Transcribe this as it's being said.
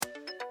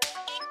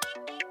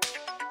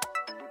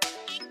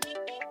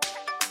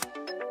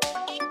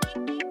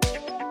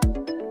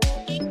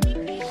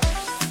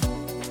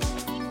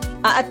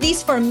at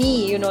least for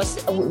me,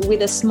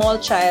 with a small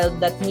child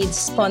that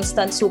needs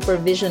constant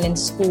supervision in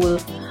school,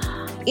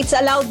 it's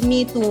allowed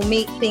me to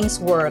make things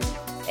work.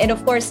 And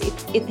of course,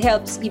 it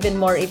helps even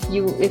more if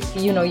you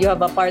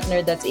have a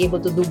partner that's able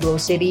to do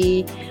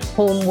grocery,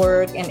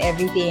 homework, and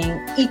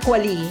everything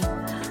equally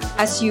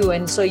as you.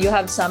 And so you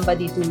have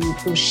somebody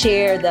to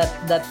share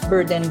that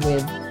burden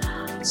with.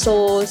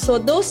 So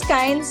those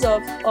kinds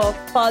of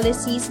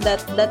policies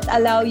that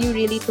allow you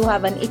really to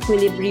have an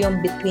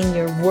equilibrium between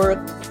your work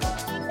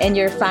and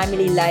your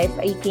family life,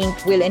 I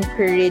think will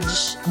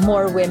encourage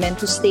more women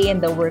to stay in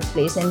the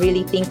workplace and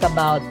really think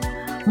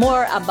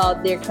more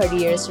about their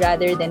careers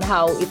rather than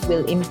how it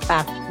will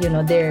impact,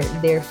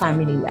 their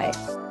family life.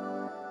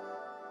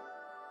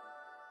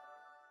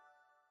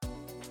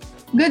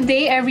 Good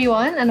day,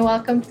 everyone, and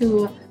welcome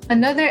to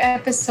another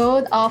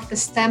episode of the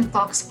STEM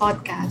Talks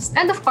podcast.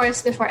 And of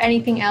course, before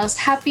anything else,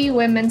 happy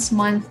Women's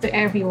Month to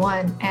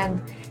everyone.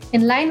 And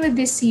in line with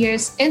this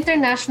year's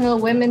International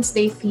Women's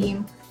Day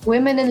theme,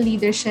 Women in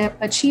Leadership,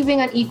 Achieving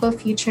an Equal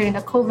Future in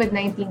a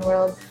COVID-19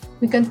 World,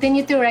 we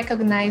continue to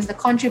recognize the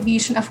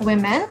contribution of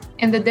women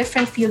in the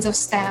different fields of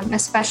STEM,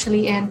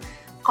 especially in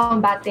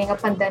combating a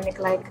pandemic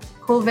like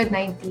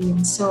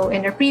COVID-19. So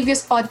in our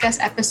previous podcast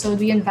episode,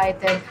 we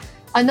invited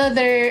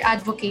another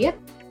advocate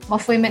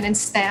of women in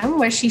STEM,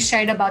 where she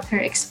shared about her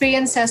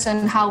experiences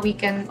and how we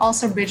can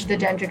also bridge the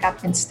gender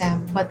gap in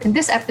STEM. But in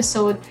this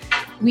episode,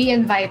 we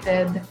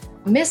invited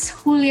Ms.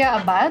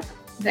 Julia Abad,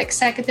 the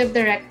Executive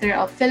Director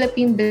of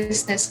Philippine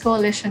Business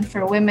Coalition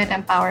for Women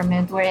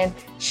Empowerment, wherein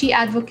she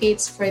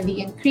advocates for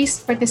the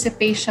increased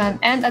participation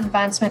and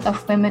advancement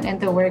of women in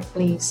the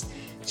workplace.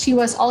 She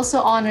was also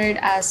honored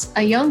as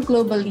a Young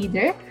Global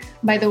Leader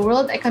by the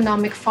World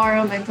Economic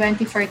Forum in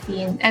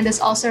 2014 and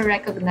is also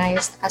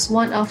recognized as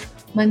one of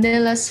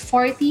Manila's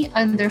 40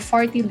 under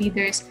 40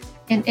 leaders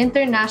in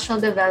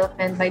international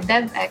development by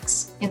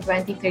DevEx in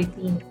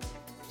 2013.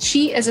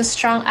 She is a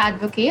strong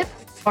advocate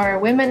for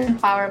women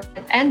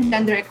empowerment and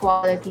gender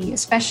equality,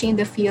 especially in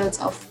the fields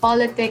of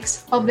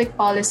politics, public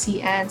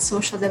policy, and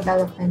social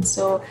development.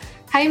 So,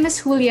 hi,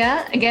 Ms.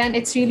 Julia. Again,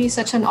 it's really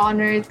such an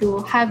honor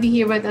to have you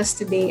here with us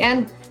today,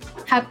 and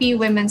happy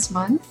Women's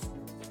Month.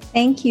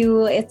 Thank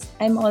you.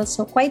 I'm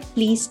also quite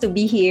pleased to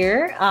be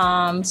here.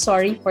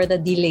 Sorry for the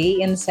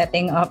delay in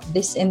setting up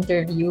this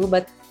interview,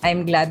 but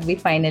I'm glad we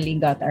finally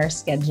got our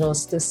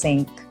schedules to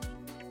sync.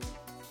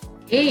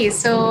 Okay,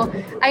 so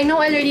I know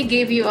I already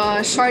gave you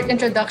a short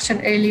introduction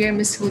earlier,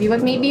 Ms. Julia,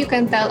 but maybe you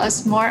can tell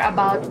us more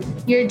about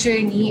your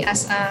journey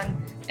as an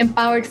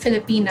empowered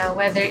Filipina,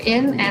 whether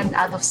in and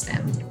out of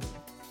STEM.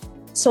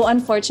 So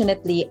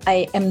unfortunately,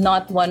 I am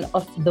not one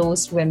of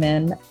those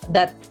women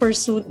that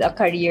pursued a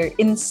career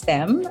in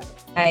STEM.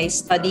 I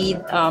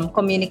studied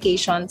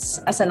communications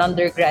as an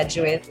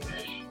undergraduate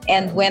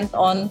and went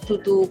on to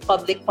do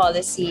public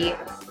policy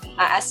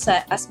as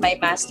my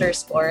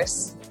master's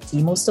course.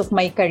 Most of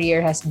my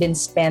career has been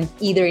spent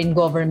either in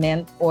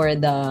government or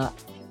the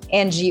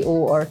NGO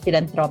or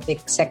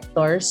philanthropic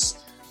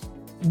sectors.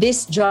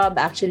 This job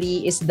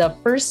actually is the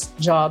first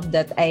job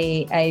that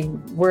I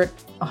work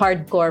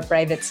hardcore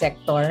private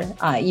sector,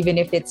 even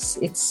if it's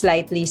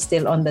slightly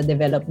still on the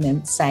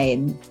development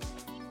side.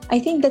 I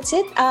think that's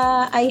it.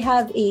 I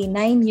have a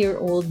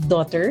 9-year-old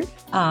daughter,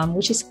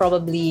 which is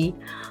probably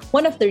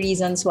one of the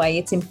reasons why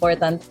it's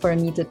important for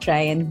me to try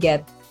and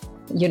get,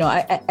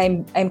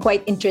 I'm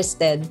quite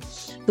interested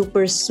to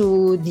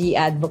pursue the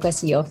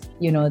advocacy of,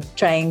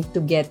 trying to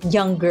get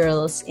young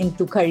girls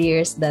into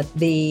careers that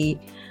they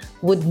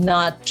would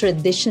not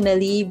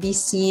traditionally be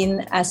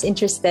seen as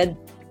interested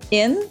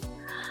in.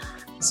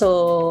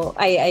 So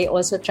I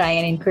also try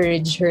and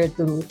encourage her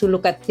to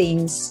look at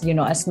things,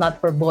 as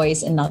not for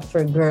boys and not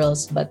for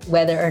girls, but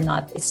whether or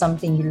not it's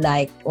something you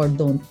like or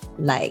don't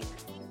like.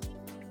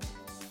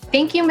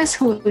 Thank you, Ms.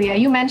 Julia.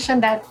 You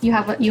mentioned that you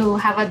have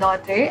a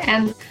daughter,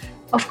 and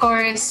of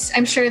course,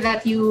 I'm sure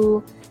that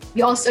you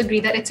also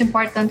agree that it's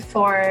important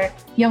for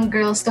young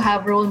girls to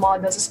have role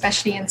models,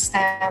 especially in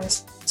STEM.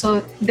 So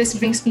this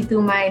brings me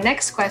to my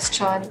next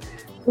question.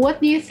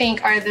 What do you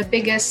think are the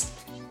biggest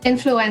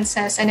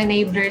influences and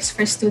enablers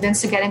for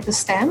students to get into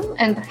STEM,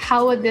 and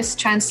how would this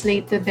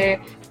translate to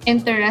their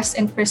interest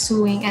in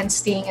pursuing and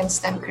staying in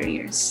STEM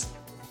careers?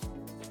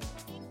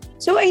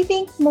 So I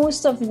think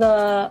most of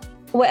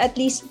at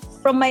least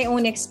from my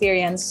own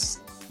experience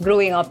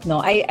growing up,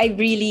 I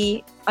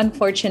really,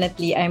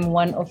 unfortunately, I'm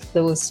one of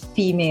those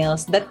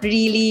females that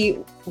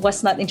really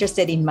was not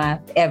interested in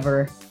math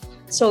ever.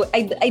 So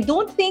I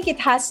don't think it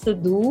has to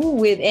do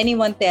with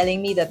anyone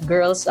telling me that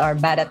girls are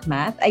bad at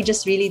math. I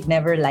just really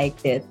never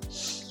liked it.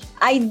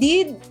 I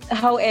did,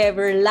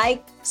 however,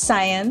 like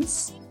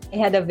science. I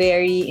had a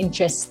very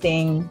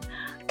interesting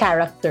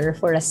character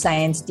for a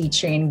science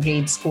teacher in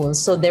grade school.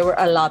 So there were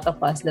a lot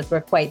of us that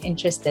were quite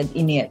interested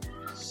in it.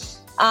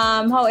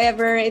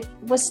 However, it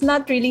was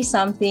not really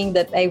something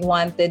that I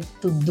wanted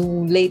to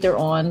do later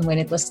on when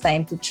it was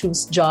time to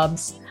choose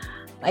jobs.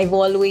 I've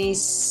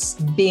always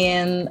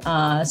been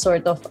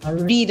sort of a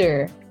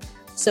reader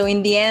So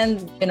in the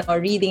end,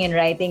 reading and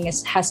writing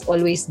has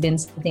always been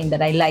something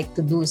that I like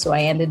to do. So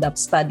I ended up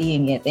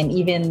studying it. And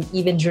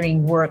even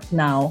during work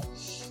now,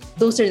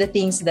 those are the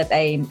things that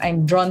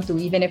I'm drawn to.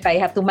 Even if I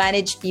have to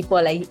manage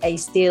people, I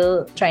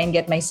still try and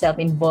get myself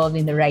involved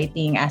in the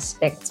writing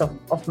aspects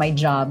of my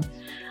job.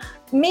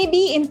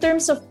 Maybe in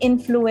terms of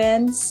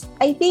influence,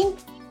 I think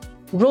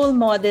role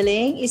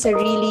modeling is a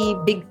really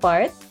big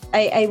part.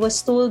 I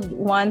was told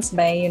once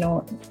by,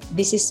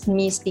 this is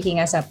me speaking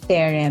as a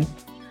parent,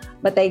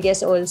 but I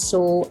guess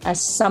also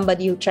as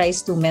somebody who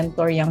tries to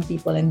mentor young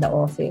people in the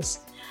office.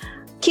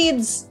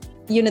 Kids,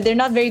 they're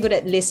not very good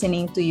at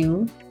listening to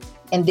you.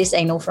 And this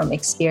I know from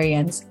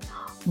experience.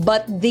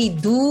 But they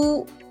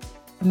do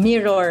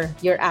mirror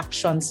your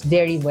actions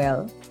very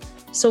well.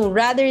 So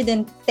rather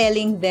than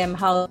telling them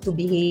how to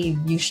behave,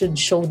 you should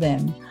show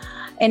them.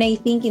 And I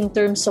think in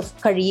terms of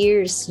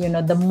careers,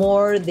 the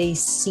more they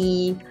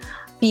see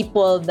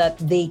people that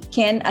they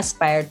can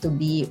aspire to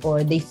be,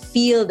 or they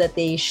feel that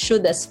they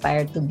should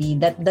aspire to be,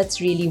 that's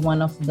really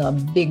one of the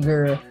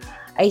bigger,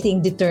 I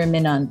think,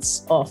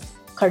 determinants of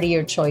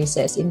career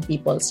choices in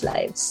people's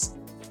lives.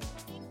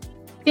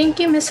 Thank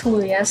you, Ms.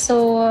 Julia.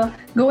 So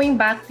going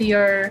back to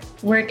your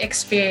work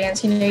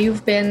experience,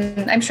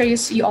 I'm sure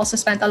you also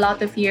spent a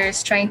lot of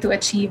years trying to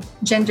achieve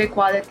gender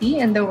equality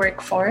in the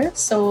workforce.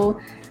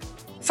 So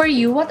for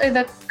you, what are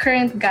the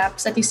current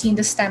gaps that you see in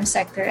the STEM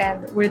sector,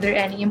 and were there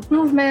any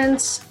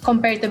improvements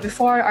compared to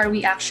before? Are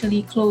we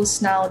actually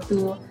close now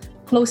to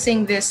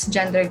closing this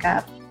gender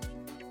gap?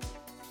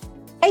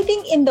 I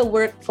think in the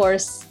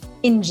workforce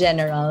in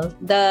general,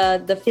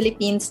 the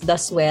Philippines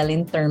does well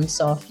in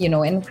terms of,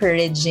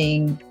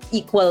 encouraging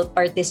equal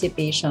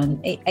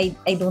participation.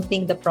 I don't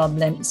think the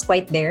problem is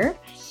quite there.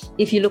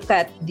 If you look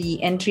at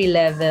the entry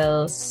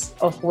levels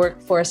of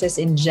workforces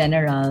in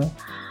general,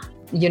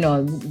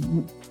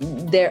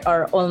 there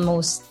are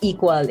almost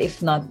equal,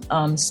 if not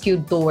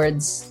skewed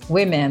towards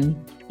women.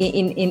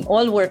 In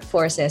all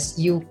workforces,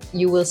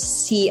 you will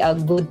see a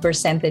good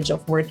percentage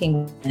of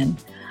working women.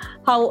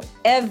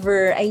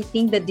 However, I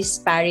think the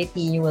disparity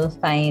you will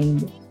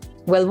find,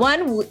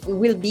 one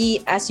will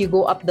be as you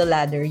go up the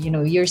ladder,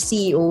 your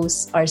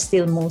CEOs are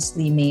still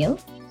mostly male.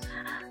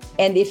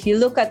 And if you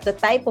look at the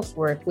type of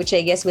work, which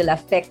I guess will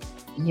affect,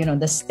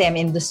 the STEM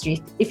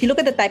industry, if you look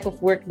at the type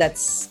of work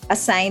that's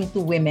assigned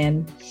to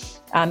women,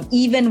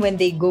 even when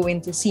they go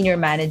into senior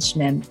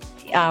management,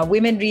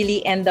 women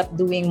really end up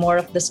doing more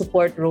of the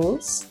support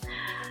roles,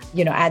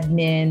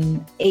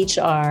 admin,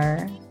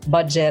 HR,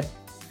 budget,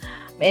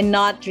 and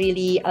not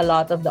really a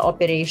lot of the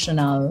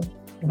operational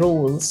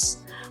roles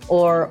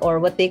or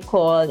what they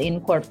call in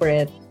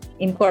corporate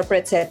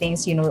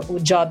settings,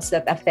 jobs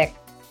that affect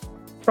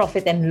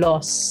profit and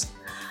loss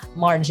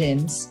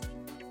margins.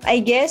 I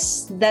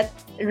guess that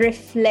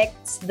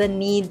reflects the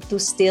need to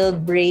still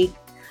break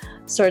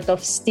sort of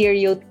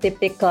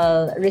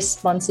stereotypical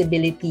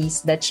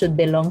responsibilities that should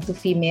belong to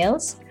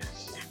females.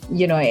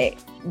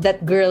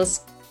 That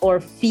girls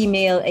or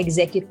female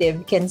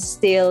executive can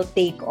still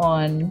take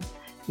on,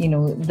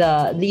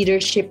 the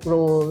leadership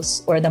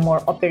roles or the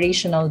more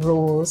operational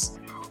roles,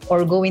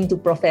 or go into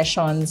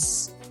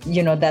professions,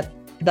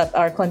 that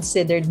are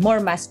considered more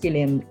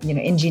masculine,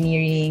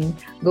 engineering,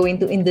 go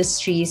into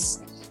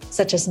industries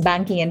such as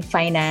banking and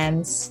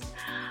finance,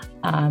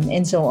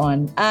 and so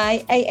on.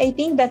 I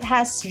think that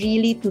has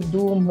really to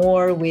do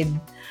more with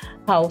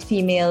how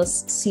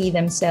females see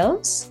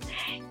themselves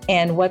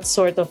and what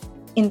sort of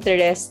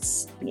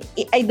interests.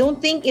 I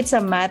don't think it's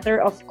a matter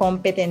of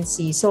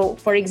competency. So,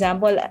 for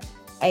example,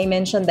 I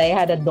mentioned I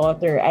had a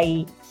daughter.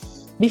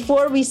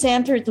 Before we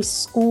sent her to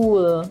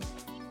school,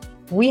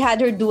 we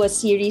had her do a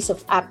series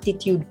of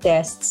aptitude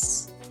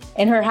tests.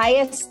 And her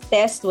highest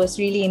test was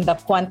really in the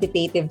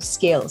quantitative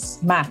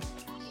skills, math.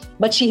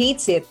 But she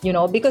hates it,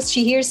 because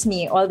she hears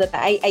me all the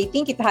time. I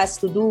think it has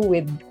to do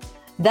with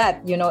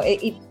that,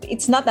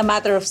 it's not a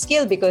matter of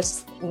skill,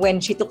 because when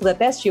she took the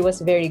test, she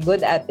was very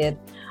good at it.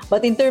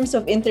 But in terms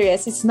of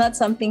interest, it's not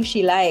something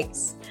she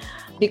likes,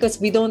 because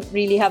we don't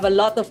really have a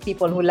lot of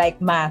people who like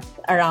math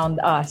around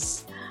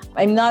us.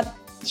 I'm not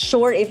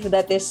sure if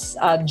that is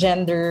a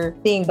gender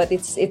thing, but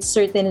it's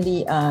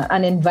certainly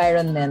an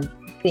environment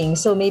thing.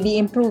 So maybe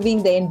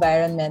improving the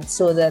environment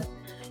so that,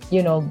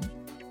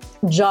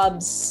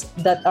 jobs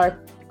that are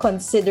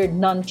considered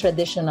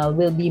non-traditional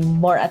will be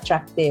more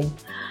attractive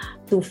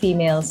to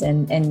females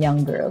and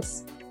young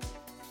girls.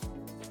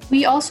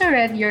 We also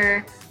read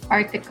your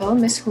article,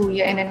 Ms.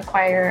 Julia, in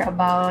Enquirer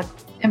about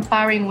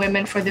empowering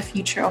women for the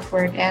future of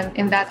work. And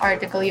in that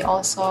article, you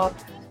also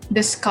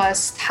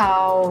discussed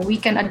how we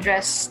can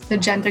address the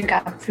gender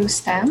gap through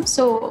STEM.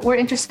 So we're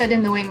interested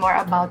in knowing more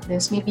about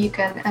this. Maybe you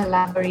can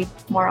elaborate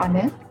more on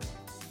it.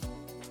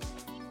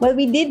 Well,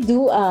 we did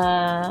do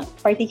a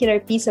particular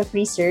piece of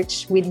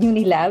research with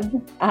Unilab,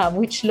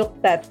 which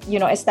looked at,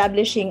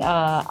 establishing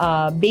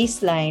a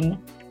baseline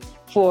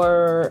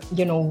for,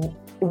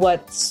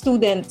 what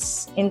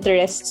students'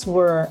 interests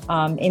were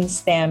in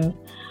STEM,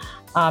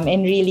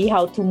 and really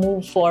how to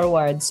move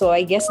forward. So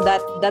I guess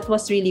that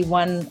was really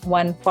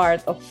one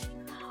part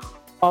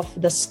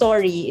of the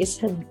story is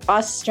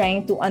us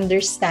trying to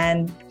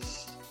understand,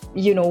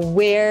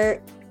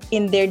 where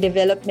in their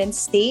development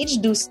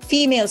stage do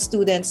female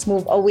students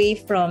move away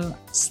from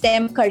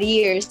STEM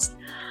careers.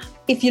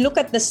 If you look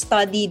at the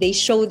study, they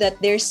show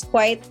that there's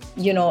quite,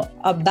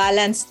 a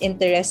balanced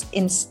interest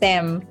in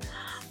STEM.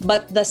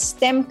 But the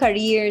STEM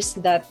careers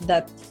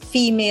that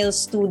female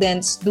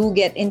students do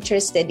get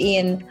interested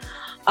in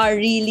are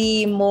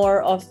really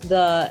more of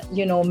the,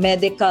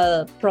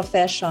 medical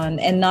profession,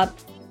 and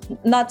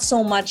not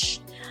so much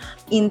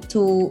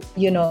into,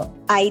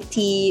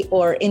 IT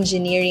or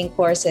engineering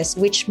courses,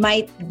 which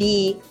might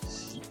be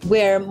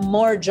where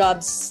more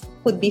jobs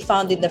could be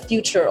found in the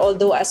future.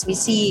 Although, as we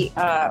see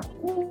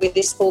with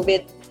this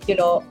COVID,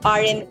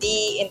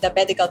 R&D in the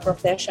medical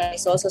profession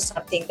is also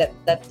something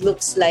that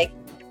looks like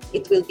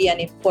it will be an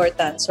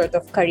important sort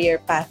of career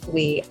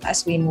pathway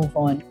as we move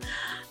on.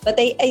 But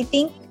I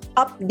think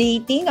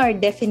updating our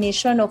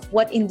definition of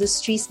what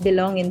industries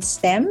belong in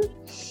STEM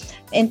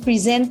and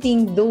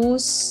presenting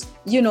those,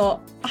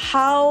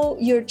 how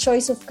your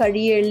choice of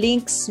career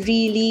links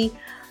really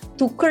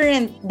to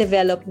current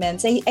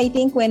developments. I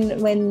think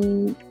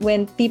when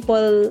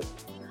people,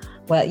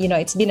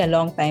 it's been a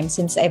long time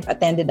since I've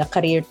attended a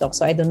career talk,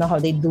 so I don't know how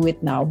they do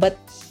it now. But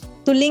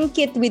to link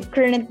it with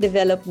current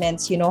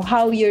developments,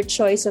 how your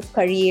choice of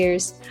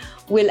careers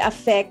will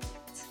affect,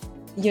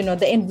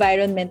 the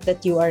environment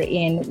that you are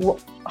in.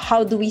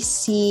 How do we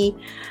see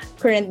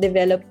current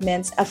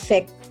developments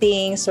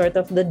affecting sort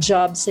of the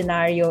job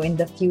scenario in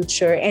the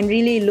future, and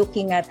really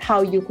looking at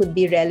how you could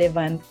be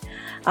relevant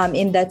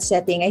in that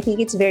setting. I think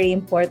it's very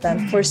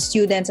important for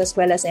students as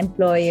well as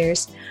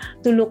employers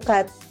to look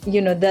at,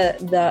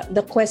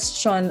 the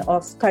question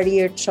of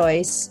career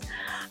choice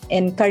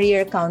and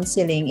career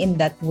counseling in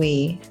that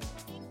way.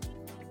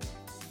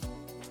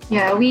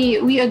 Yeah,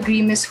 we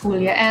agree, Ms.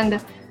 Julia.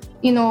 And,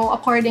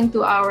 according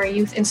to our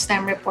Youth in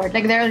STEM report,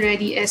 there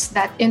already is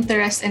that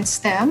interest in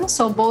STEM.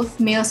 So both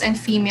males and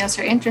females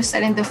are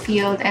interested in the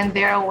field, and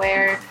they're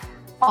aware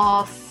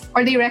of,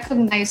 or they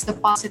recognize the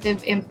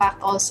positive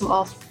impact also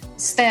of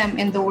STEM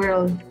in the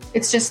world.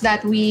 It's just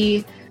that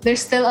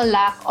there's still a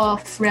lack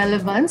of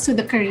relevance to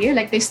the career.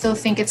 They still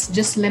think it's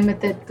just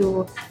limited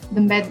to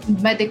the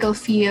medical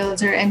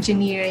fields or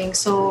engineering.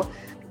 So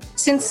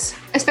since,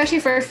 especially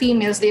for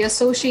females, they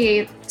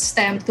associate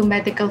STEM to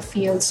medical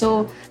fields.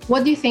 So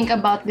what do you think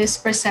about this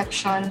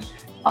perception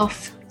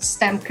of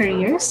STEM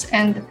careers,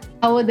 and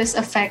how would this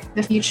affect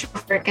the future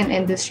of work and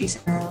industries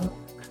in general?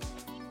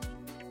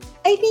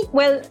 I think,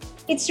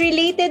 it's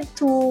related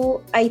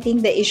to,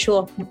 the issue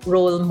of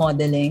role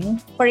modeling.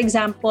 For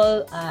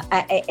example,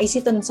 I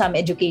sit on some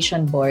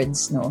education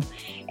boards,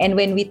 and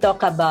when we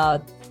talk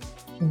about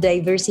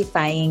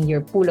diversifying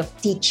your pool of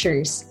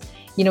teachers,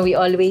 we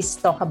always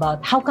talk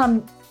about how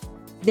come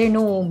there are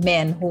no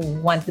men who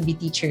want to be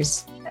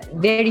teachers.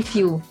 Very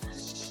few.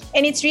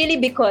 And it's really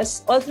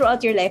because all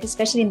throughout your life,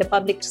 especially in the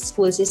public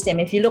school system,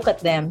 if you look at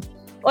them,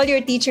 all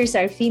your teachers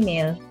are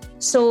female.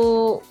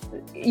 So,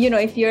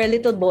 if you're a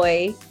little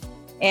boy,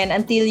 and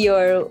until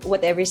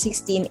you're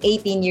 16,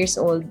 18 years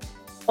old,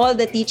 all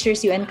the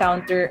teachers you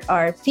encounter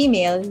are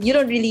female.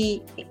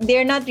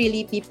 They're not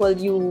really people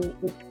you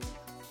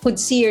could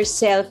see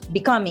yourself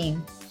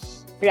becoming,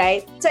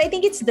 right? So I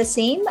think it's the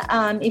same.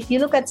 If you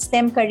look at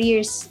STEM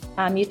careers,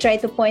 you try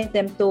to point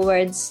them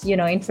towards,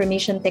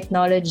 information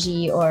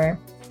technology or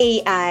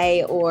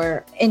AI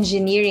or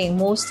engineering.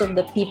 Most of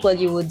the people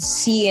you would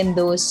see in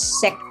those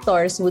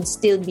sectors would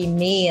still be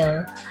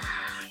male.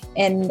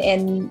 And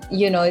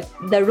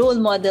the role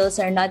models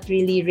are not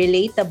really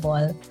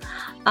relatable.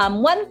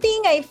 One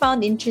thing I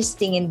found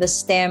interesting in the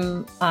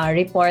STEM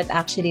report,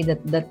 actually,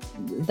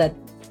 that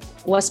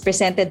was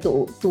presented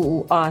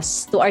to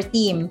us, to our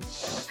team,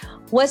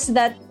 was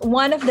that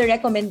one of the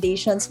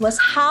recommendations was,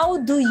 how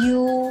do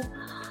you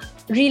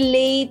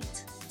relate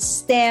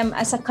STEM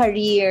as a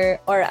career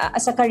or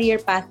as a career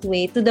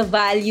pathway to the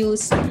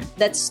values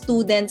that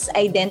students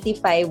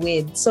identify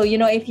with. So,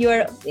 if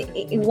you're,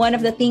 one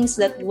of the things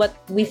that what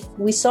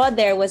we saw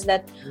there was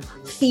that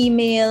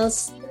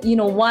females,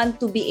 want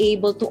to be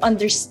able to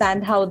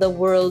understand how the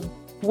world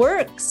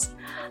works.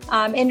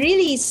 And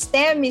really,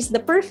 STEM is the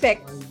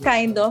perfect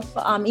kind of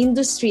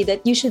industry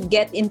that you should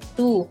get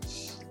into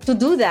to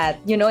do that.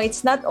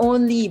 It's not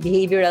only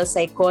behavioral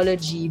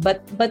psychology,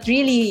 but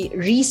really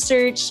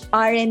research,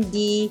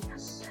 R&D,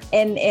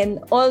 and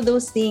all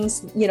those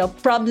things,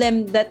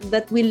 problem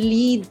that will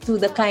lead to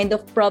the kind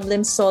of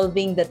problem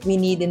solving that we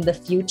need in the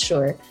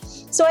future.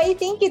 So I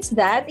think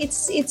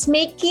it's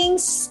making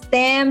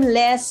STEM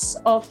less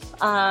of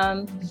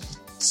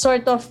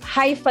sort of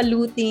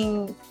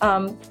highfalutin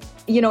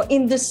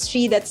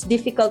industry that's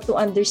difficult to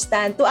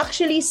understand, to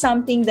actually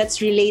something that's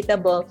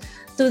relatable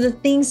to the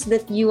things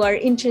that you are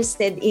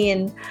interested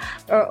in,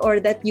 or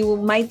that you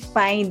might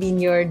find in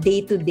your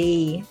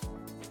day-to-day.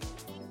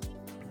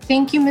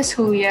 Thank you, Ms.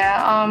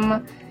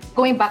 Julia.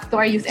 Going back to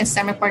our Youth in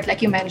STEM report,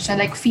 like you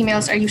mentioned,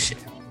 females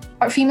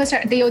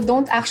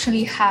don't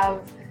actually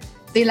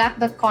they lack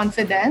that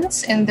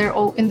confidence in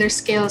their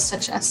skills,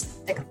 such as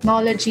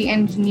technology,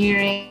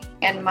 engineering,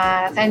 and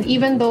math. And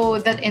even though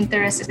that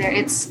interest is there,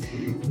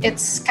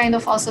 it's kind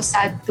of also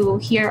sad to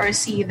hear or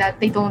see that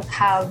they don't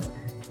have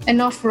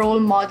enough role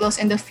models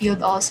in the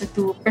field also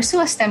to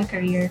pursue a STEM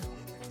career.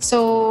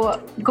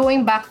 So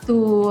going back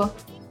to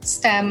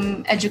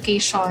STEM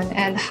education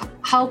and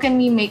how can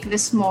we make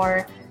this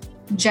more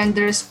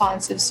gender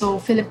responsive so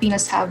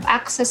Filipinos have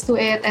access to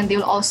it and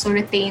they'll also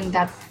retain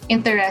that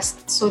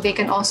interest so they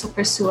can also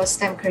pursue a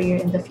STEM career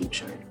in the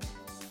future.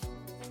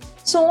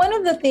 So one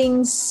of the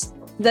things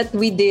that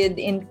we did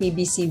in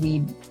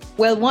PBCW,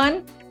 well,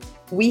 one,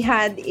 we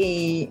had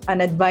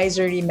an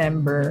advisory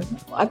member,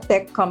 a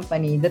tech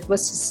company that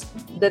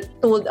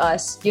told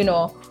us,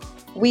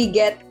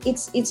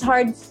 it's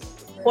hard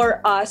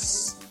for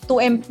us to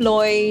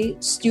employ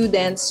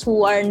students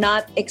who are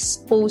not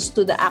exposed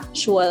to the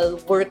actual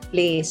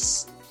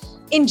workplace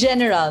in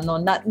general,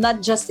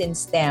 not just in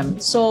STEM.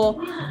 So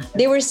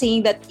they were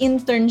saying that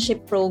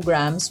internship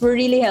programs were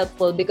really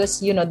helpful because,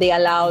 they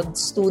allowed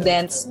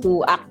students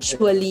to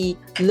actually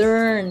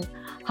learn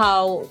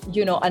how,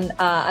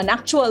 an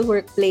actual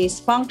workplace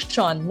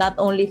function, not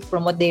only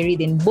from what they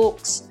read in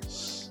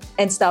books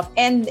and stuff.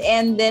 And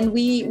then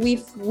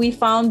we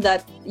found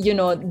that,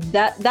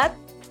 that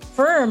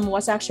firm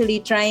was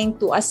actually trying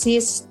to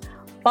assist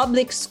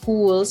public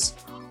schools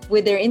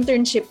with their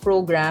internship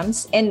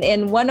programs.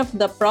 And one of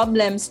the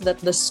problems that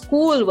the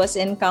school was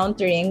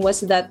encountering was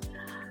that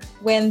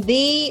when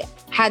they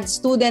had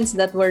students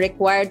that were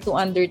required to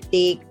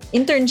undertake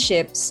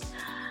internships,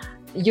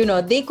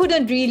 they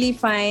couldn't really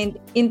find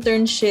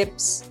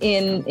internships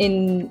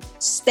in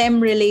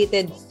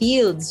STEM-related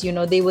fields.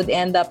 They would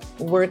end up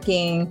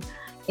working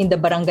in the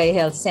barangay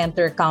health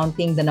center,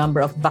 counting the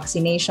number of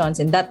vaccinations,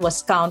 and that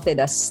was counted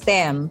as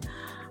STEM.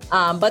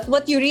 But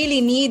what you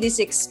really need is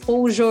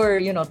exposure,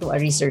 to a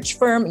research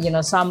firm,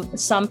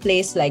 some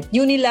place like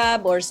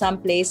Unilab or some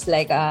place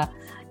like a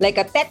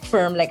tech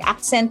firm like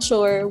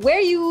Accenture, where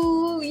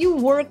you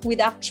work with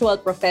actual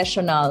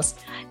professionals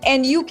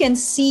and you can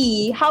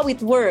see how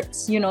it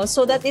works,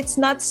 so that it's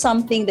not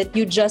something that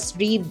you just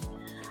read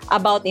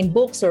about in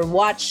books or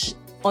watch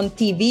on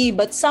TV,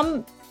 but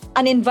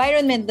an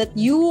environment that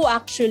you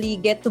actually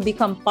get to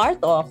become part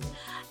of.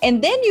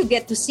 And then you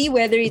get to see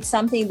whether it's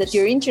something that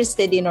you're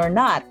interested in or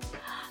not.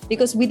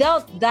 Because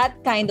without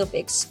that kind of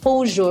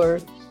exposure,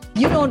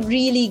 you don't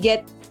really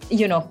get,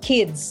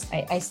 kids.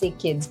 I say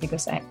kids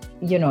because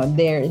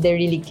they're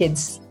really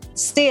kids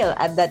still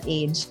at that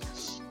age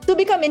to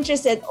become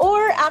interested,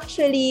 or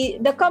actually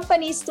the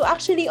companies to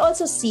actually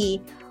also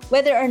see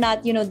whether or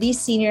not, these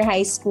senior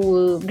high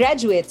school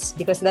graduates,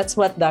 because that's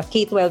what the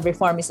K-12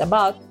 reform is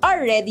about,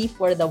 are ready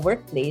for the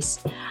workplace,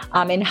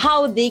 and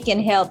how they can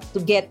help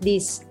to get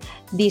these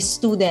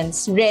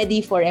students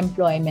ready for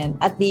employment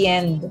at the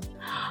end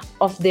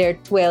of their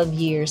 12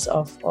 years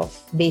of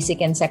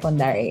basic and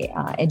secondary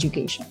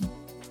education.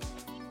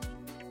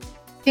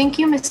 Thank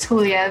you, Ms.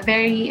 Julia.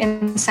 Very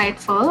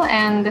insightful.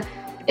 And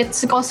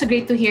it's also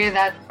great to hear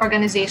that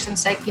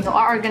organizations like,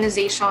 our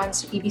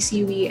organizations,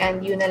 PBCW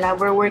and UNILAB,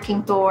 we're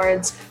working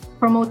towards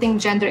promoting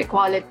gender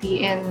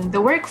equality in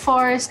the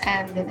workforce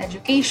and in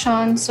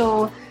education.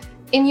 So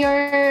in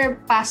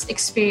your past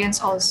experience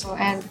also,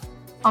 and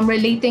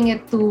relating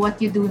it to what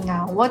you do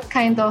now, what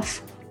kind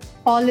of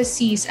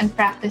policies and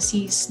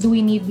practices do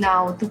we need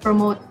now to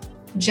promote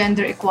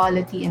gender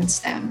equality in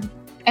STEM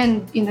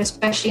and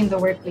especially in the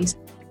workplace?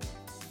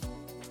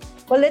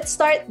 Well, let's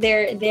start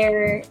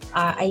there.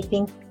 I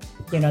think,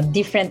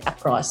 different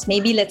across.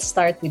 Maybe let's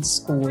start with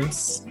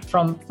schools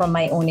from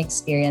my own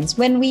experience.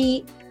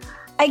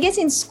 I guess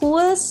in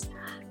schools,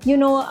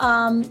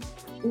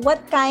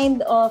 what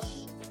kind of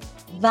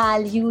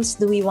values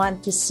do we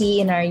want to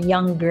see in our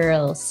young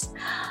girls?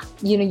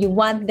 You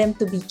want them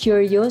to be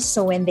curious.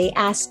 So when they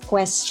ask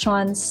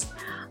questions,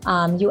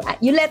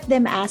 you let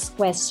them ask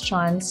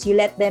questions. You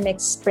let them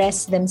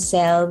express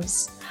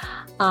themselves.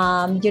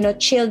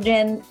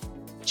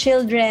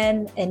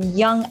 Children and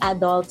young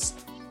adults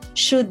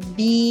should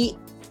be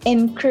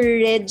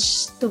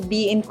encouraged to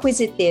be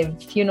inquisitive,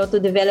 to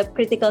develop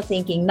critical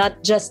thinking,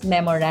 not just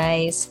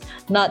memorize,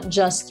 not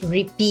just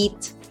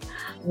repeat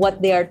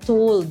what they are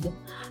told,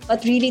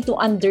 but really to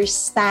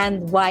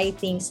understand why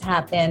things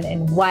happen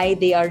and why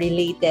they are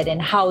related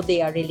and how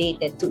they are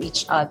related to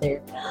each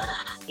other.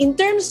 In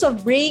terms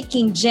of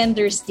breaking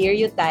gender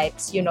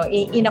stereotypes,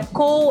 in a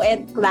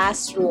co-ed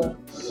classroom,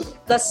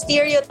 the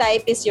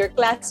stereotype is your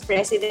class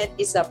president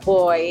is a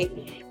boy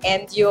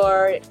and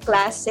your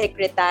class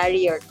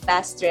secretary or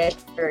class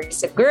treasurer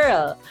is a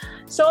girl.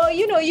 So,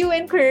 you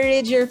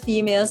encourage your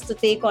females to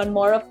take on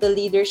more of the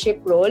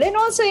leadership role and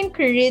also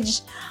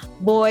encourage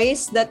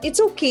boys that it's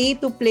okay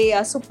to play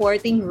a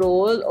supporting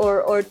role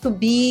or to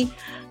be,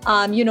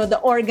 the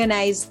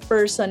organized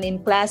person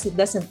in class. It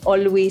doesn't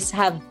always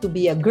have to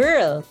be a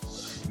girl.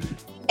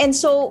 And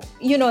so,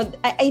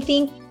 I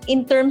think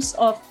in terms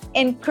of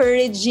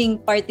encouraging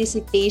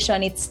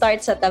participation, it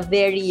starts at a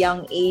very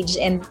young age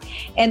and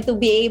to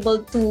be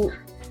able to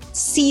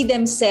see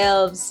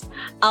themselves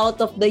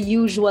out of the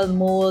usual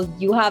mold.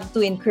 You have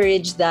to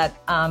encourage that,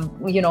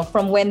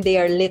 from when they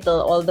are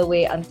little all the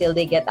way until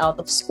they get out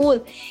of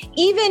school.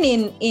 Even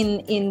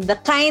in the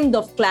kind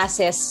of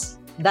classes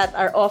that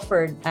are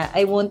offered.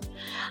 I won't,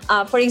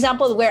 for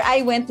example, where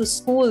I went to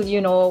school,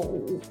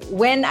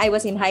 when I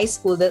was in high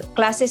school, the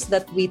classes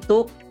that we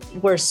took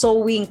were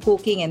sewing,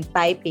 cooking, and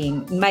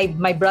typing.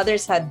 My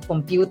brothers had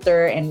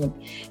computer and,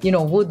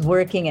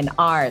 woodworking and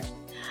art.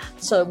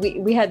 So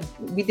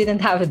we didn't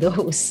have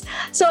those.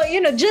 So,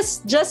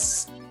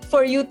 just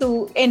for you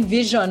to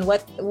envision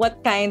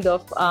what kind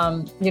of,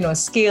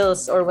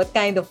 skills or what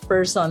kind of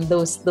person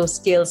those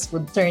skills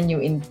would turn you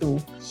into.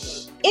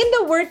 In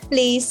the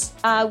workplace,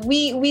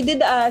 we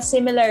did a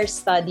similar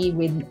study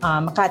with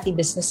Makati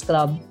Business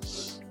Club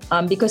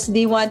because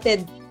they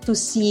wanted to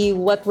see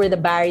what were the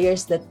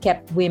barriers that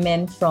kept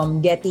women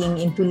from getting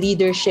into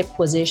leadership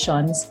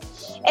positions.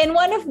 And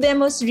one of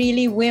them was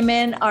really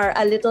women are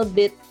a little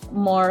bit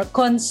more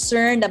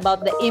concerned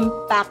about the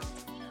impact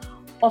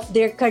of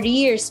their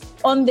careers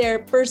on their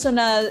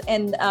personal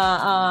and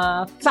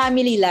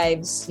family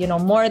lives,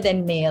 more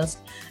than males.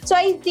 So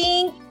I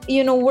think,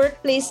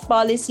 workplace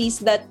policies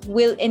that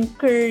will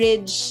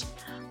encourage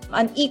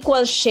an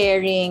equal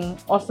sharing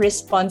of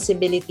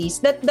responsibilities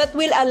that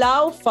will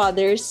allow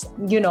fathers,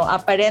 a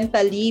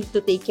parental leave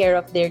to take care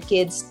of their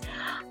kids,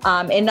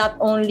 and not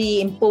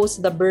only impose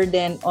the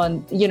burden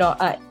on,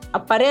 a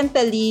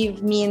parental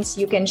leave means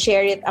you can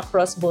share it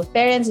across both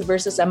parents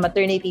versus a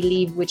maternity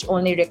leave, which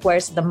only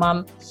requires the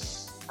mom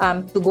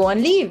to go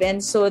on leave.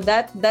 And so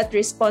that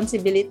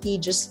responsibility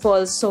just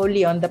falls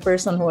solely on the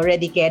person who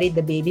already carried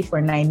the baby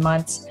for 9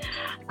 months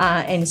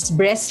and is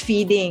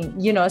breastfeeding,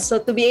 so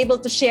to be able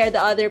to share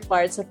the other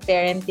parts of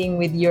parenting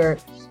with your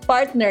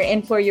partner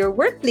and for your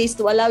workplace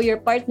to allow your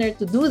partner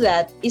to do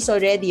that is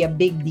already a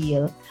big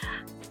deal.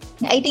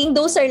 I think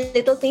those are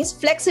little things.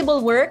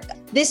 Flexible work,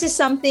 this is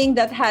something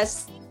that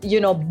has,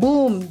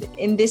 boomed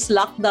in this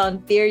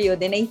lockdown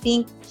period. And I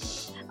think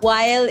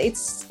while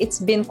it's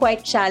been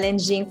quite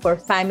challenging for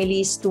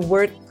families to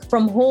work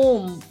from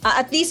home,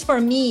 at least for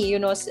me,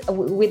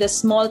 with a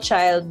small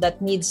child that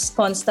needs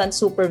constant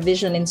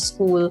supervision in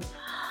school,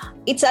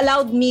 it's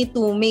allowed me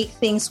to make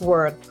things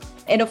work.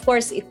 And of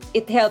course,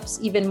 it helps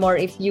even more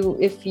if you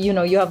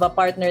have a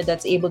partner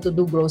that's able to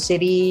do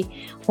grocery,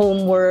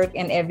 homework,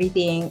 and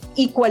everything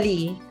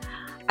equally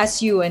as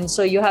you. And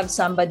so you have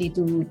somebody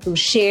to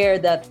share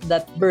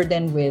that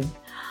burden with.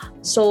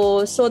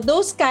 So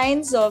those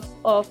kinds of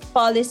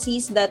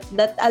policies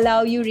that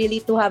allow you really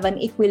to have an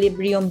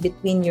equilibrium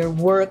between your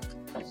work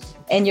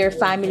and your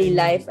family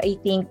life, I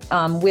think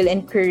will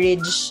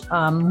encourage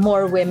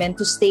more women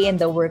to stay in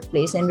the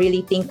workplace and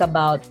really think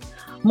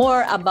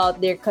more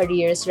about their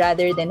careers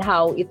rather than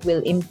how it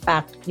will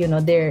impact,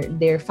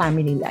 their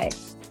family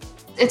life.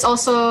 It's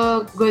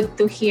also good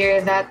to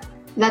hear that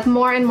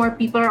more and more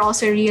people are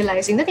also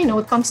realizing that, when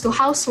it comes to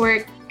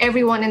housework,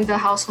 everyone in the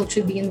household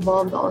should be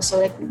involved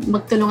also. Like,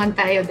 magtulungan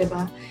tayo,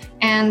 diba?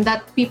 And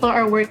that people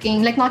are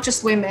working, like not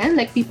just women,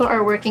 like people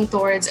are working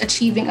towards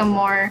achieving a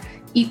more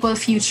equal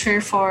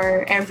future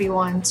for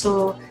everyone.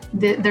 So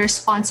the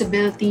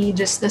responsibility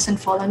just doesn't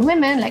fall on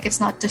women. Like, it's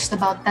not just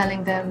about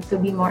telling them to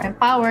be more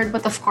empowered,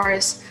 but of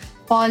course,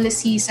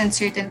 policies and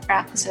certain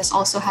practices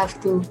also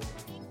have to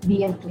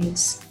be in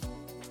place.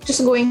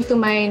 Just going to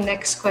my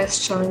next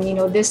question,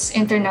 this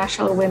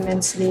International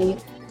Women's Day,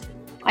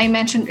 I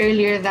mentioned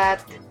earlier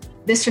that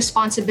this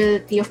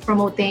responsibility of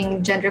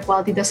promoting gender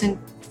equality doesn't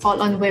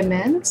fall on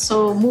women.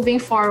 So moving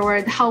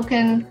forward, how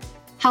can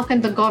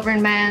the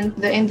government,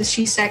 the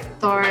industry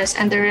sectors,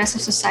 and the rest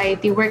of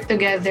society work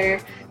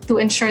together to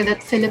ensure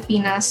that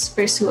Filipinas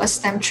pursue a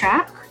STEM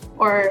track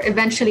or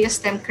eventually a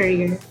STEM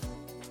career?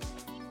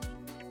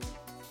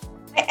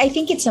 I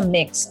think it's a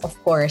mix, of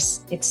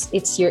course.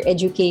 It's your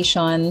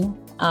education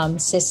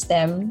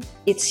system,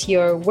 it's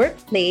your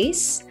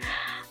workplace,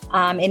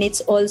 and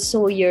it's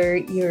also your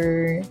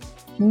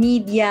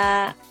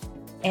media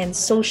and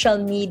social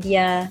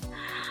media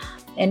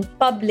and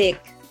public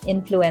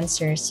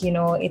influencers.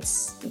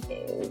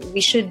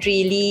 We should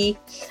really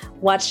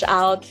watch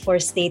out for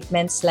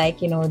statements like,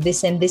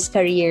 this and this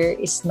career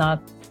is not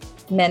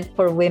meant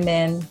for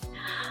women.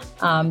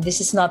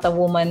 This is not a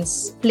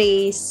woman's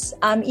place.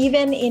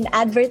 Even in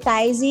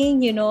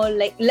advertising,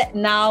 like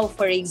now,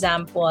 for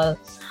example,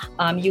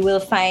 you will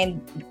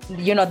find,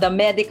 the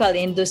medical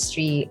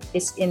industry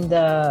is in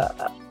the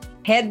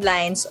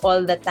headlines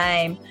all the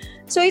time.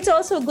 So it's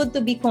also good to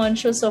be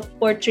conscious of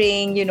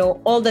portraying,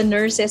 all the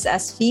nurses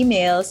as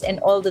females and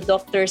all the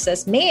doctors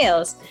as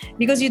males,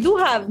 because you do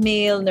have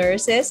male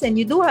nurses and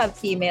you do have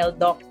female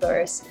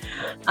doctors.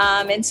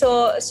 And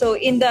so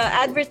in the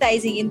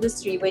advertising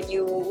industry, when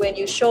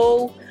you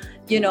show,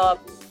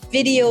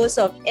 videos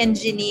of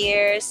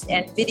engineers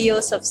and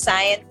videos of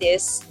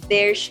scientists,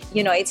 there's,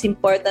 it's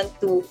important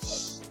to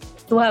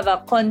have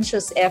a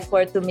conscious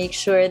effort to make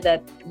sure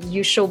that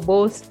you show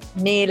both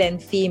male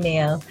and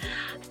female.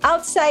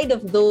 Outside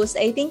of those,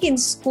 I think in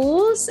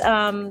schools,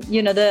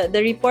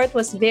 the report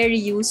was very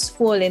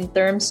useful in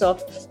terms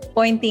of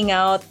pointing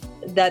out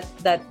that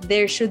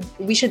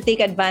we should take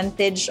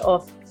advantage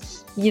of,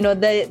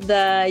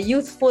 the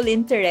youthful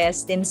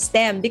interest in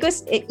STEM,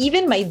 because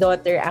even my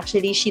daughter,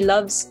 actually, she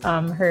loves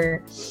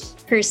her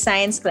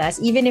science class,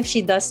 even if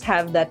she does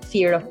have that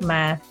fear of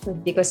math,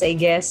 because I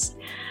guess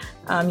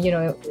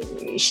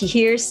she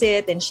hears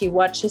it and she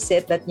watches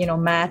it that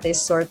math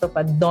is sort of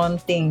a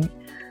daunting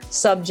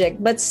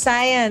subject. But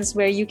science,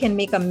 where you can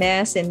make a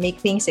mess and make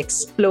things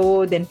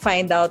explode and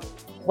find out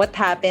what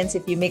happens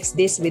if you mix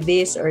this with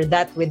this or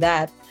that with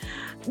that,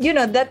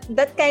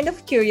 that kind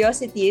of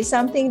curiosity is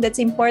something that's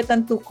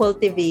important to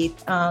cultivate.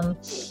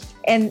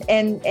 And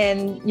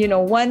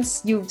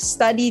once you've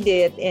studied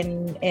it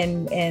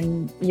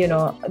and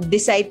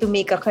decide to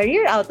make a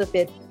career out of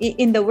it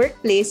in the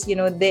workplace, the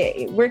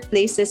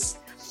workplaces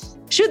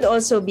should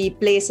also be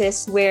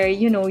places where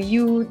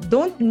you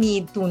don't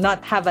need to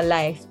not have a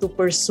life to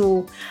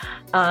pursue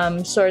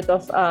sort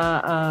of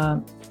a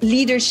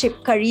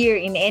leadership career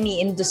in any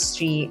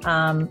industry.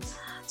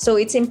 So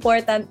it's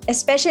important,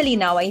 especially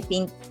now, I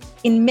think,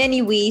 in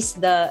many ways,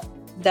 the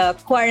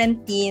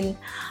quarantine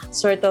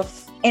sort of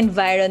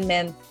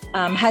environment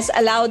has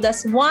allowed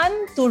us,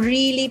 one, to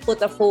really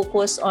put a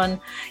focus on,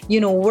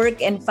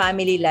 work and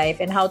family life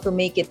and how to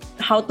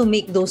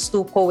make those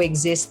two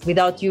coexist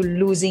without you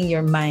losing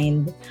your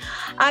mind.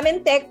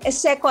 And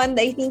second,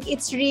 I think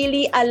it's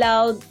really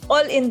allowed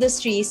all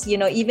industries,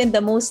 even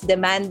the most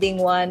demanding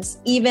ones,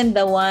 even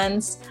the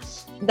ones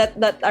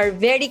that are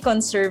very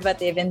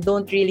conservative and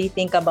don't really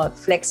think about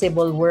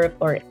flexible work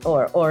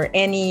or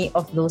any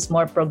of those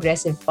more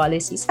progressive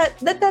policies,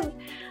 that have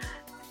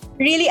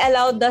really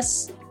allowed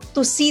us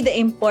to see the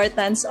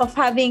importance of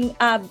having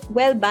a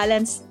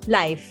well-balanced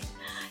life.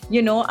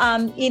 In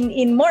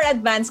more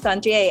advanced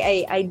country,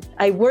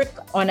 I work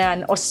on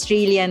an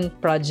Australian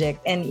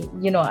project, and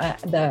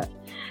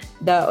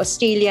the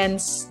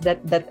Australians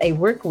that I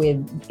work with,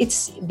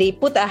 they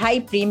put a high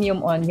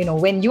premium on,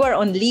 when you are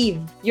on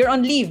leave, you're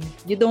on leave.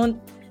 You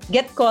don't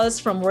get calls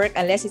from work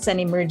unless it's an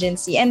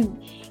emergency. And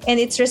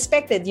it's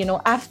respected,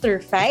 after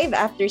 5,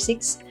 after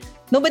 6,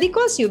 nobody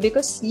calls you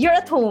because you're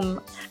at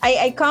home.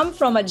 I come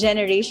from a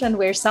generation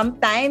where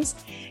sometimes,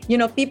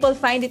 people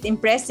find it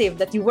impressive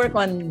that you work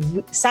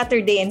on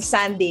Saturday and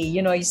Sunday,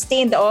 you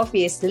stay in the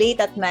office late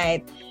at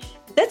night.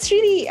 That's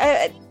really,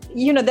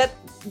 that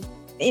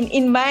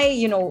in my,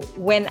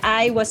 when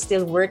I was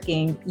still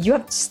working, you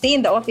have to stay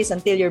in the office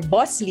until your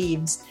boss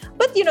leaves.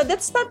 But,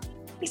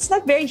 it's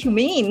not very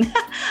humane.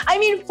 I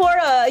mean, for,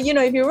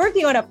 if you're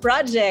working on a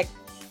project,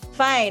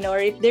 fine. Or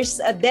if there's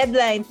a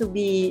deadline to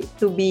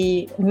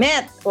be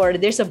met, or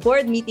there's a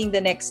board meeting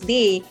the next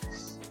day,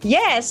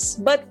 yes.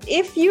 But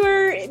if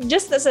you're,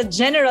 just as a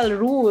general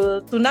rule,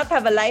 to not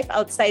have a life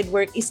outside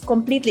work is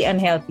completely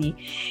unhealthy.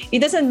 It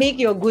doesn't make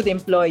you a good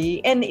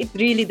employee, and it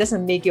really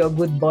doesn't make you a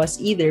good boss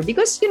either,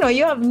 because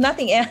you have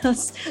nothing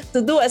else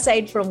to do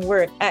aside from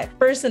work.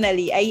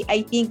 Personally,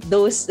 I think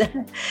those are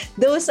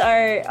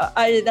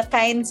the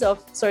kinds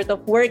of sort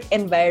of work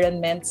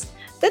environments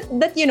that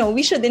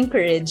we should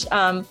encourage.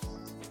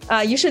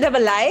 You should have a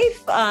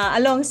life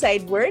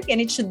alongside work,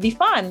 and it should be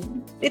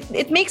fun.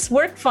 It makes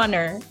work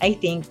funner, I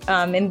think.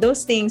 And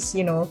those things,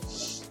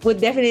 would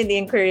definitely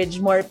encourage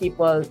more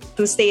people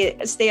to stay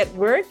at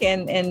work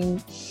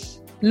and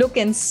look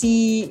and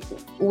see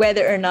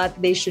whether or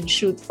not they should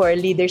shoot for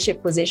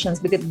leadership positions,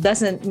 because it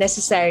doesn't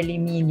necessarily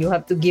mean you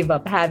have to give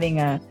up having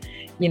a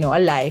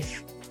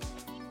life.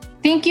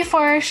 Thank you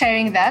for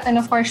sharing that, and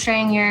of course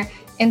sharing your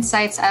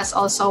insights as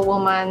also a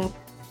woman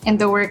in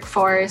the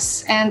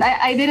workforce. And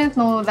I didn't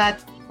know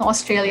that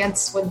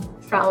Australians would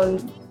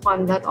frown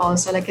on that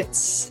also. Like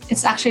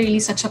it's actually really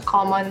such a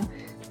common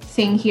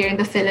thing here in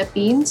the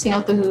Philippines,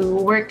 to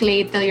work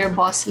late till your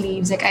boss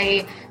leaves.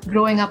 Like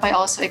growing up, I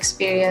also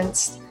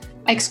experienced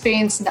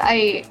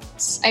that.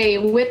 I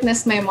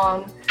witnessed my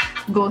mom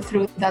go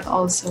through that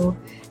also.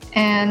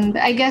 And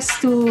I guess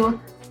to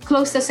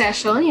close the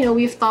session,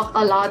 we've talked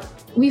a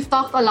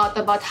lot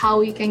about how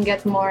we can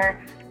get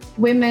more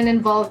women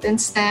involved in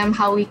STEM,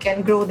 how we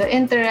can grow the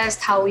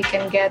interest, how we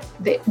can get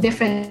the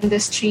different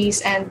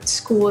industries and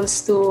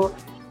schools to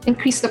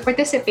increase the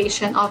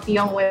participation of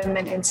young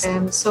women in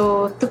STEM.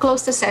 So to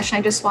close the session,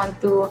 I just want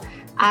to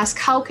ask,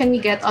 how can we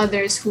get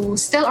others who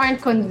still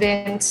aren't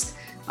convinced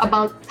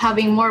about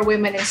having more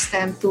women in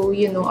STEM to,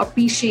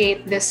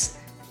 appreciate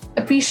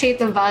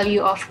the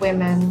value of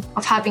women,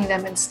 of having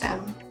them in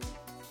STEM?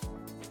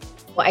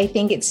 I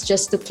think it's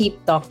just to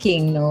keep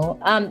talking, no?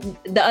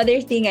 The other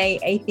thing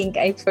I think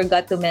I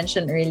forgot to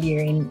mention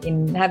earlier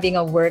in having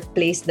a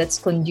workplace that's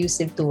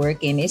conducive to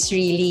work in is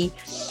really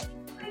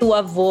to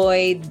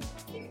avoid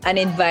an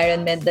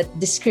environment that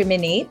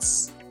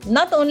discriminates,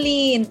 not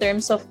only in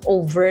terms of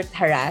overt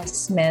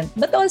harassment,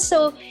 but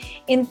also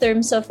in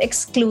terms of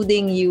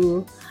excluding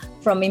you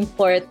from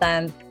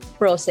important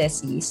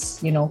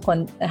processes,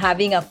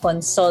 having a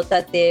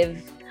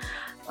consultative,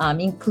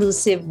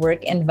 inclusive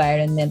work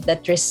environment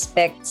that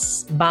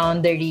respects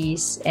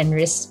boundaries and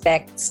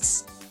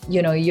respects,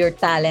 your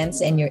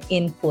talents and your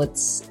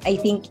inputs. I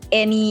think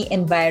any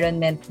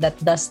environment that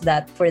does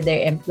that for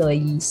their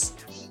employees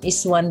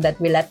is one that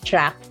will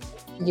attract,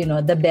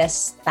 the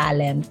best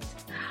talent.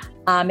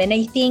 And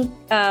I think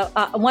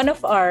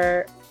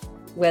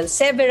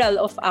several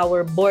of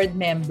our board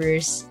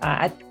members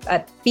at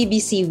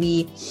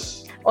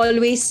PBCW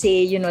always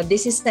say,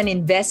 this is an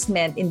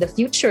investment in the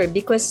future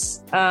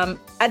because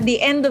at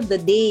the end of the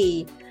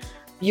day,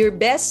 your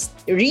best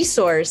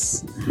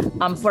resource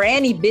for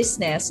any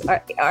business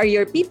are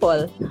your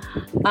people.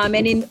 And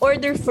in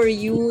order for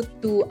you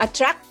to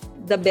attract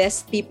the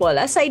best people,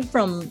 aside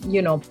from,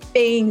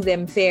 paying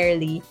them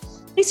fairly,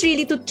 is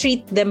really to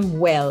treat them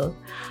well,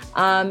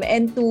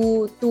 and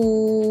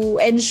to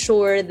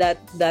ensure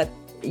that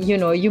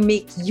you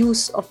make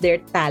use of their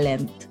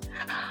talent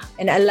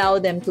and allow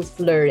them to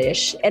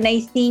flourish. And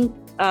I think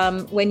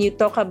when you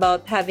talk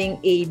about having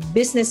a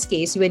business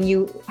case,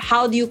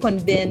 how do you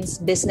convince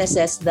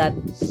businesses that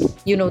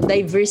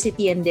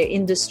diversity in their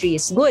industry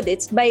is good?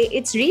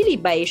 It's really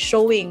by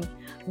showing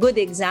good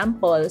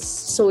examples.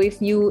 So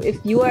if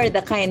you are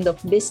the kind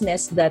of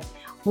business that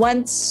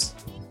wants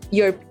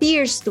your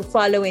peers to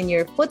follow in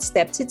your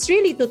footsteps, it's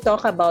really to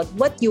talk about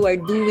what you are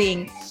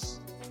doing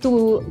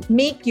to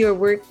make your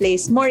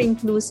workplace more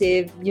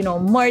inclusive,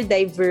 more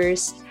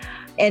diverse,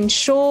 and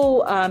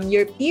show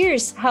your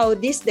peers how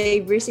this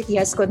diversity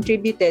has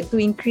contributed to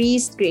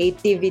increased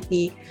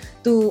creativity,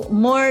 to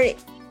more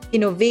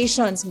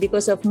innovations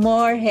because of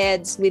more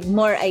heads with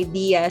more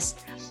ideas,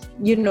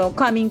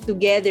 coming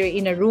together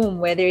in a room,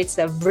 whether it's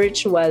a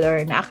virtual or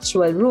an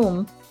actual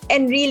room,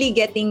 and really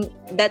getting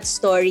that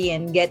story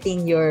and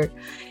getting your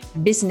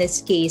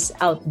business case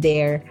out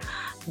there.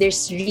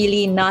 There's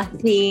really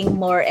nothing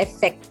more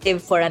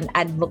effective for an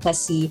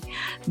advocacy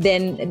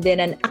than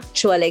an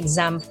actual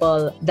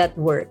example that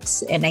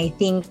works. And I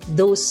think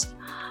those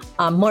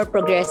more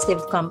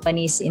progressive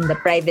companies in the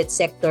private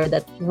sector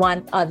that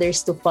want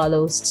others to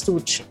follow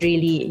suit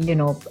really,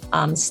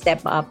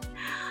 step up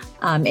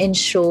and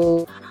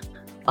show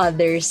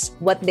others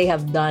what they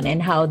have done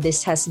and how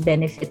this has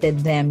benefited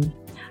them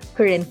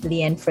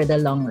currently and for the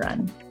long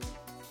run.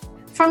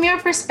 From your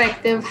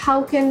perspective,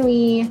 how can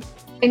we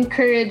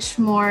encourage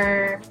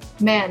more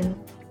men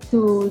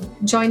to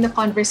join the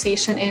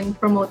conversation in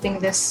promoting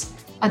this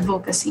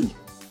advocacy?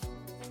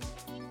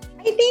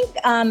 I think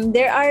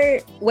there are,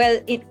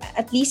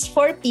 at least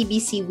for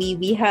PBCW,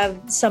 we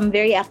have some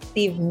very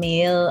active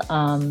male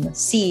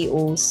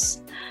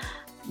CEOs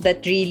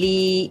that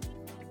really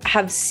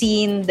have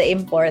seen the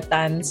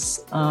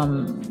importance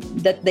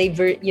that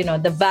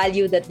the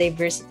value that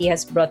diversity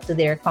has brought to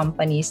their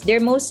companies.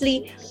 They're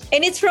mostly,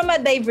 and it's from a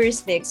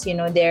diverse mix.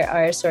 There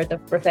are sort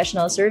of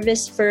professional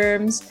service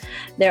firms,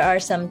 there are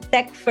some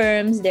tech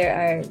firms, there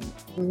are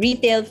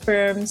retail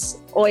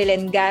firms, oil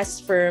and gas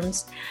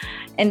firms,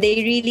 and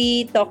they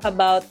really talk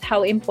about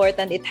how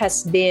important it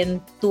has been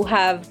to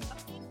have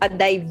a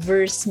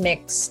diverse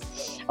mix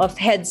of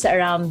heads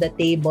around the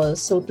table,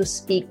 so to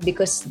speak,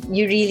 because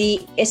you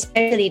really,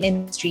 especially in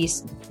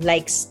industries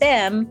like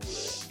STEM,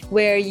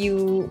 where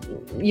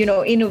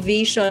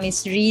innovation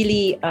is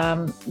really,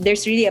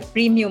 there's really a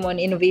premium on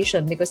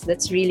innovation because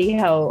that's really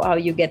how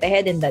you get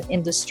ahead in that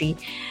industry.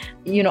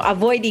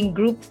 Avoiding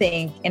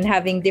groupthink and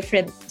having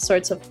different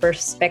sorts of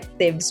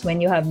perspectives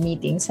when you have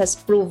meetings has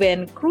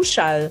proven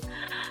crucial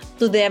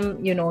to them,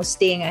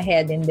 staying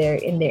ahead in their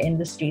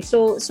industry.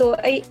 So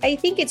I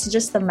think it's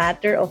just a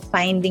matter of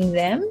finding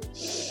them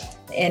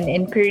and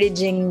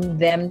encouraging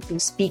them to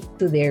speak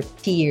to their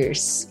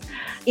peers.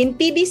 In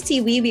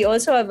PBCW, we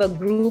also have a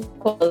group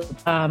called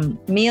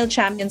Male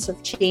Champions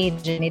of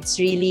Change, and it's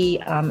really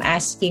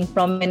asking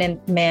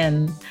prominent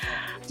men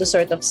to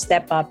sort of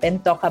step up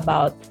and talk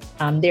about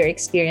their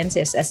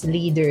experiences as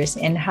leaders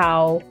and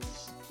how,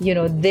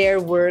 their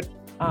work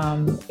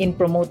in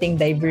promoting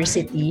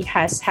diversity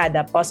has had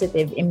a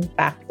positive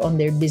impact on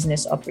their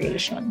business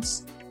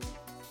operations.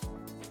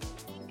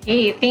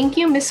 Okay, thank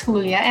you, Ms.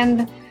 Julia.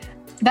 And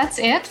that's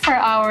it for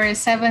our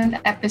 7th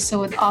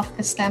episode of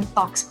the STEM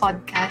Talks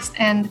podcast.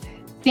 And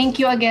thank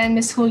you again,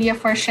 Ms. Julia,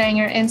 for sharing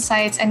your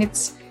insights. And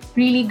it's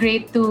really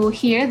great to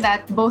hear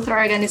that both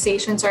our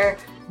organizations, or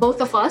both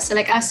of us,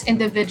 like us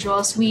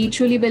individuals, we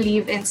truly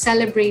believe in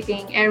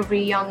celebrating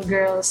every young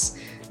girl's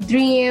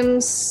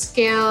dreams,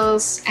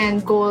 skills,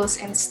 and goals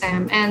in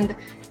STEM. And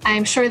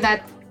I'm sure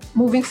that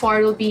moving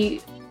forward will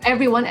be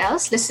everyone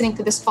else listening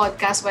to this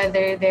podcast,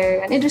 whether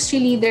they're an industry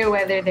leader,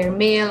 whether they're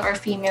male or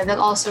female, that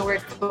also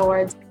work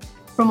towards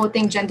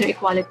promoting gender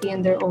equality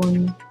in their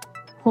own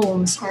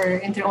homes or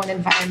in their own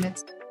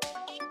environments.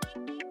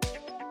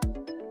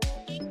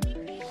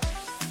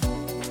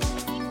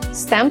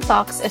 STEM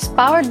Talks is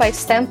powered by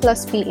STEM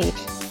Plus PH,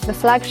 the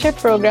flagship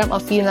program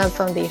of UNAV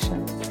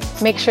Foundation.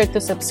 Make sure to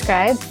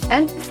subscribe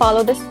and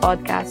follow this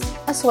podcast,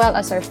 as well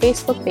as our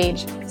Facebook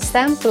page,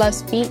 STEM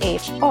Plus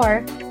PH,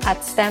 or at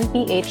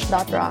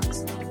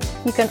stemph.rocks.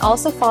 You can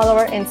also follow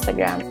our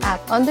Instagram at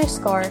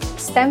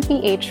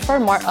 _STEMPH for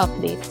more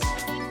updates.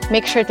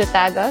 Make sure to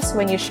tag us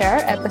when you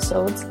share our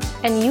episodes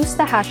and use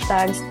the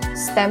hashtags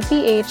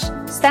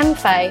STEMPH,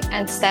 STEMify,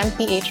 and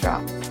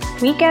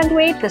STEMPHRock. We can't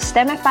wait to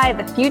STEMify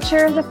the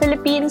future of the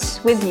Philippines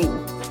with you.